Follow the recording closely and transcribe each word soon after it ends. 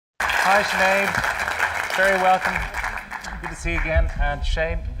Hi, Sinéad. Very welcome. Good to see you again. And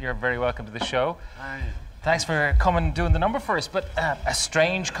Shane, you're very welcome to the show. Hi. Thanks for coming and doing the number for us. But a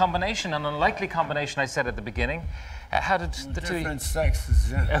strange combination, an unlikely combination, I said at the beginning. How did the two... Different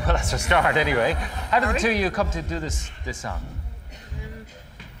sexes, yeah. Well, that's a start, anyway. How did the two of you come to do this song?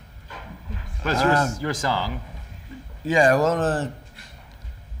 Well, it's your song. Yeah, well, it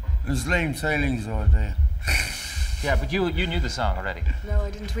was Liam Tayling's idea. Yeah, but you knew the song already. No,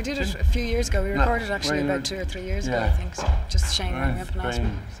 I didn't. We did it a few years ago. We recorded it actually about 2 or 3 years ago, I think. So just Shane rang me up and asked me.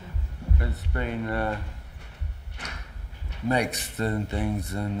 So. It's been mixed and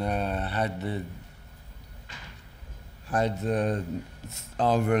things, and had the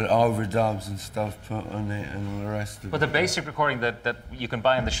overdubs and stuff put on it, and all the rest of it. But the basic recording that you can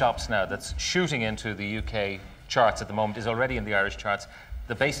buy in the shops now, that's shooting into the UK charts at the moment, is already in the Irish charts.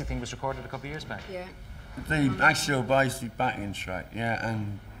 The basic thing was recorded a couple of years back. Yeah. The actual basic backing track, yeah,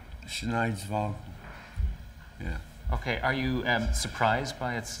 and Sinead's vocal, yeah. Okay, are you surprised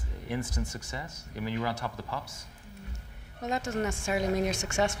by its instant success? I mean, you were on Top of the Pops. Well, that doesn't necessarily mean you're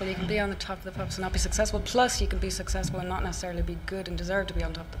successful. You can be on the Top of the Pops and not be successful. Plus, you can be successful and not necessarily be good and deserve to be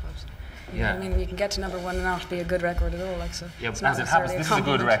on Top of the Pops. You know what I mean, you can get to #1 and not be a good record at all. Like so. Yeah, as it happens, this is a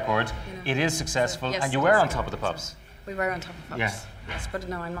good record. You know. It is successful, and you were on Top of the Pops. We were on Top of the Pops. Yeah. Yes, but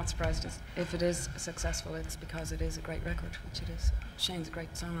no, I'm not surprised. If it is successful, it's because it is a great record, which it is. Shane's a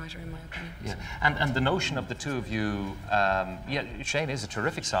great songwriter, in my opinion. Yeah, and the notion of the two of you, yeah, Shane is a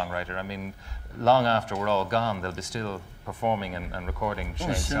terrific songwriter. I mean, long after we're all gone, they'll be still performing and recording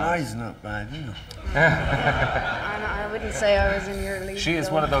Shane's songs. Sinead's not bad, you know. I wouldn't say I was in your league. She is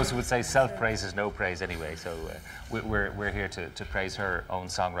one of those who would say self-praise is no praise anyway, so we're here to praise her own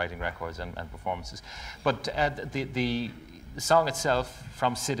songwriting records and performances. But the song itself,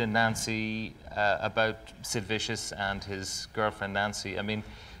 from Sid and Nancy, about Sid Vicious and his girlfriend Nancy, I mean,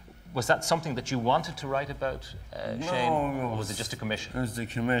 was that something that you wanted to write about, Shane? Or was it just a commission? It was a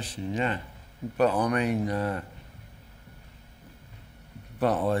commission, yeah. But I mean,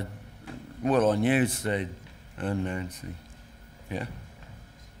 I knew Sid and Nancy, yeah.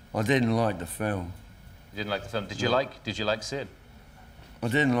 I didn't like the film. You didn't like the film. Did you like Sid? I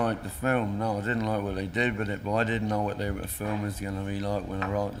didn't like the film, no, I didn't like what they did with it, but I didn't know what the film was going to be like when I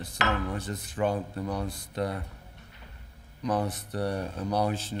wrote the song. I just wrote the most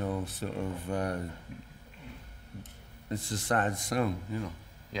emotional sort of, it's a sad song, you know.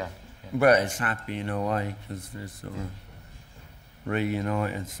 Yeah. But it's happy in a way, because they're sort of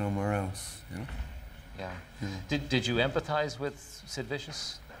reunited somewhere else, you know. Yeah. Did you empathise with Sid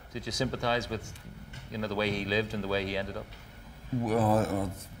Vicious? Did you sympathise with, you know, the way he lived and the way he ended up?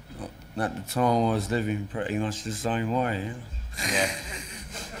 Well, at the time I was living pretty much the same way, yeah.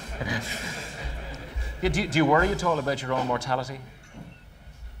 Yeah, do you worry at all about your own mortality?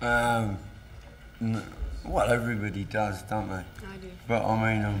 Well, everybody does, don't they? I do. But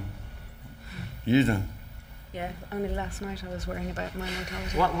I mean, you don't. Yeah, only last night I was worrying about my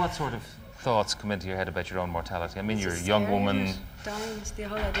mortality. What sort of thoughts come into your head about your own mortality? I mean, you're a young woman. Dying, the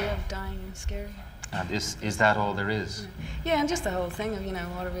whole idea of dying is scary. And is that all there is? Yeah, and just the whole thing of, you know,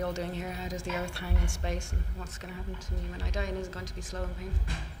 what are we all doing here? How does the Earth hang in space? And what's going to happen to me when I die? And is it going to be slow and painful?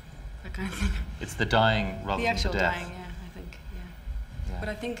 That kind of thing. It's the dying rather than the death. The actual dying, yeah, I think, yeah. But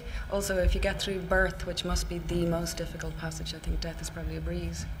I think also if you get through birth, which must be the most difficult passage, I think death is probably a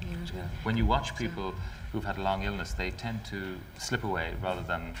breeze. You know what I mean? When you watch people who've had a long illness, they tend to slip away rather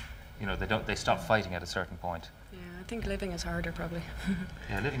than, you know, they stop fighting at a certain point. Yeah, I think living is harder probably.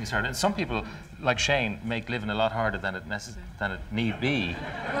 Yeah, living is harder. And some people, like Shane, make living a lot harder than it need be.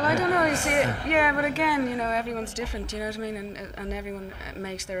 Well, I don't know, you see, yeah, but again, you know, everyone's different, you know what I mean? And everyone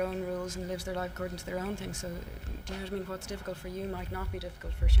makes their own rules and lives their life according to their own thing. So, do you know what I mean? What's difficult for you might not be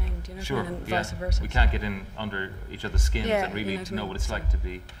difficult for Shane, do you know what I mean? And vice versa. We can't get in under each other's skins and really know what it's like to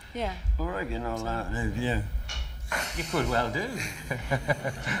be. Yeah. I reckon I'll outlive you. You could well do.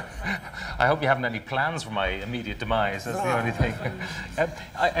 I hope you haven't any plans for my immediate demise. That's the only thing.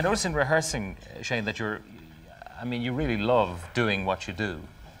 I noticed in rehearsing, Shane, that you really love doing what you do.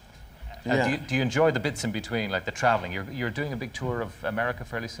 Yeah. Do you enjoy the bits in between, like the travelling? You're doing a big tour of America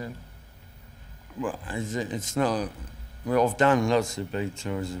fairly soon? Well, it's not. Well, I've done lots of big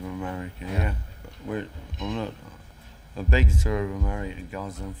tours of America, yeah. But I'm not. A big tour of America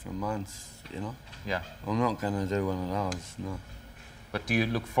goes on for months, you know. Yeah. I'm not going to do one of those, no. But do you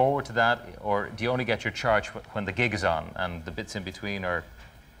look forward to that, or do you only get your charge when the gig is on, and the bits in between are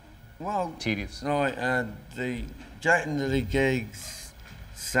tedious? Right, the getting to the gigs,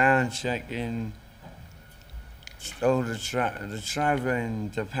 sound checking, all the travelling,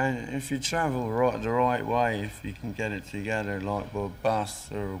 depending. If you travel the right way, if you can get it together, like by bus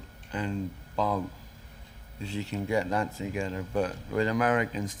or and Bob, if you can get that together. But with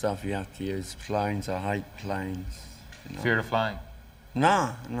American stuff, you have to use planes. I hate planes. You know. Fear of flying?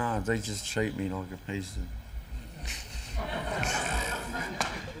 No, they just treat me like a piece of...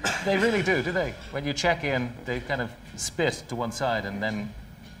 They really do they? When you check in, they kind of spit to one side and then...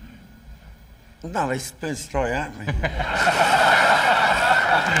 No, they spit straight at me.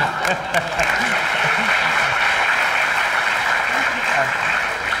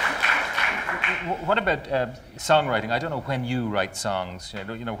 What about songwriting? I don't know when you write songs.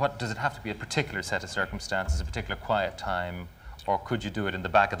 What does it have to be a particular set of circumstances, a particular quiet time, or could you do it in the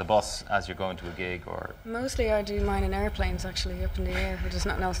back of the bus as you're going to a gig? Or mostly I do mine in airplanes, actually, up in the air, where there's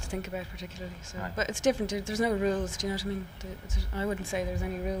nothing else to think about particularly. So, right. But it's different. There's no rules. Do you know what I mean? I wouldn't say there's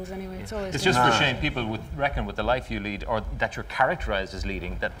any rules anyway. Yeah. It's always. It's just for shame people would reckon with the life you lead, or that you're characterised as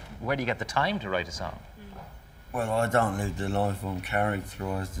leading, that where do you get the time to write a song? Well, I don't live the life I'm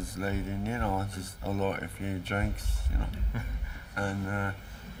characterised as leading, I like a few drinks, and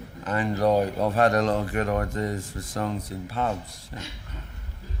like, I've had a lot of good ideas for songs in pubs,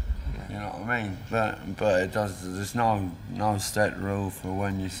 you know what I mean? But there's no set rule for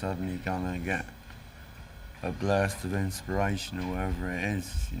when you're suddenly gonna get a blast of inspiration or whatever it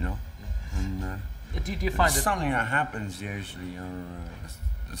is, And do you find it's something that happens usually, or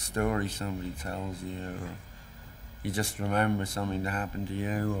a story somebody tells you, or you just remember something that happened to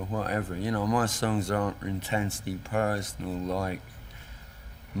you or whatever. My songs aren't intensely personal like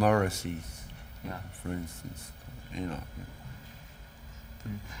Morrissey's, for instance.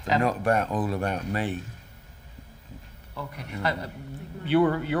 They're not all about me. Okay.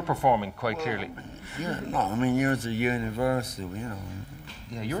 You're performing quite clearly. Yours are universal,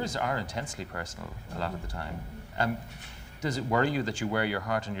 Yeah, yours are intensely personal a lot of the time. Does it worry you that you wear your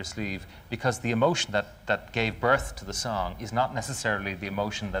heart on your sleeve? Because the emotion that gave birth to the song is not necessarily the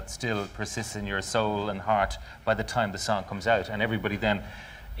emotion that still persists in your soul and heart by the time the song comes out, and everybody then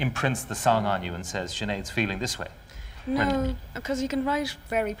imprints the song on you and says, Sinead's feeling this way. No, because you can write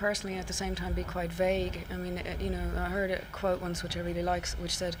very personally and at the same time be quite vague. I mean, I heard a quote once which I really like,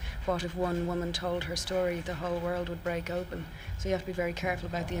 which said, "What if one woman told her story, the whole world would break open." So you have to be very careful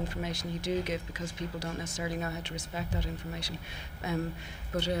about the information you do give, because people don't necessarily know how to respect that information.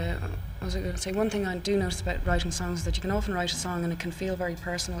 But I was going to say, one thing I do notice about writing songs is that you can often write a song and it can feel very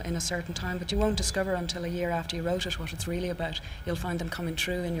personal in a certain time, but you won't discover until a year after you wrote it what it's really about. You'll find them coming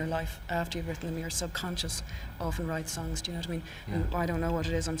true in your life after you've written them. Your subconscious often writes songs, do you know what I mean? Yeah. And I don't know what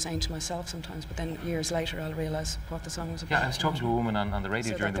it is I'm saying to myself sometimes, but then years later I'll realise what the song was about. Yeah, I was talking to a woman on the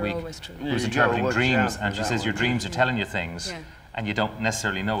radio during the week who was Yeah, interpreting dreams, and she that says your one. dreams are telling you things, Yeah. and you don't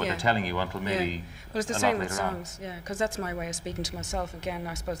necessarily know what they're telling you until maybe Well, it's the a same lot with later on. songs, because that's my way of speaking to myself. Again,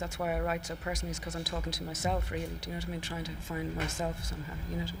 I suppose that's why I write so personally, is because I'm talking to myself, really. Do you know what I mean? Trying to find myself somehow,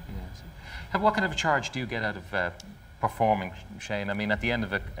 you know what I mean? Yeah. What kind of a charge do you get out of performing, Shane? I mean, at the end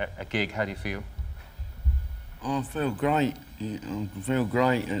of a gig, how do you feel? I feel great. I feel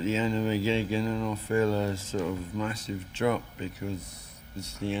great at the end of a gig, and then I feel a sort of massive drop because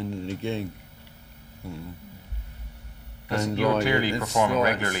it's the end of the gig. Because you're clearly performing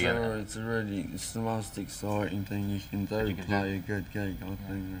regularly. It's the most exciting thing you can do. Play a good gig, I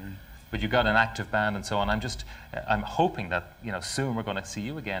think. But you've got an active band and so on. I'm hoping that soon we're going to see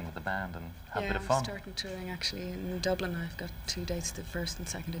you again with the band and have a bit of fun. I'm starting touring actually in Dublin. I've got 2 dates, the 1st and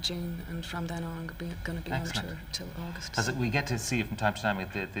 2nd of June, and from then on I'm going to be on tour till August. Because we get to see you from time to time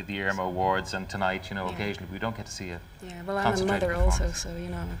at the Irma Awards, and tonight, occasionally we don't get to see you. Yeah, well, I'm a mother also, so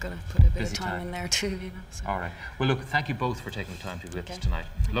I've got to put a bit of time in there too. So. All right. Well, look, thank you both for taking the time to be with us tonight.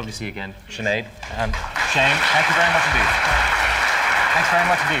 Lovely to see you again, Sinead and Shane. Thank you very much indeed. Thanks very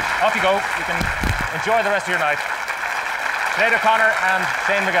much indeed. Off you go. You can enjoy the rest of your night. Sinead O'Connor and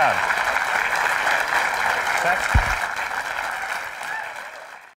Shane MacGowan. Thanks.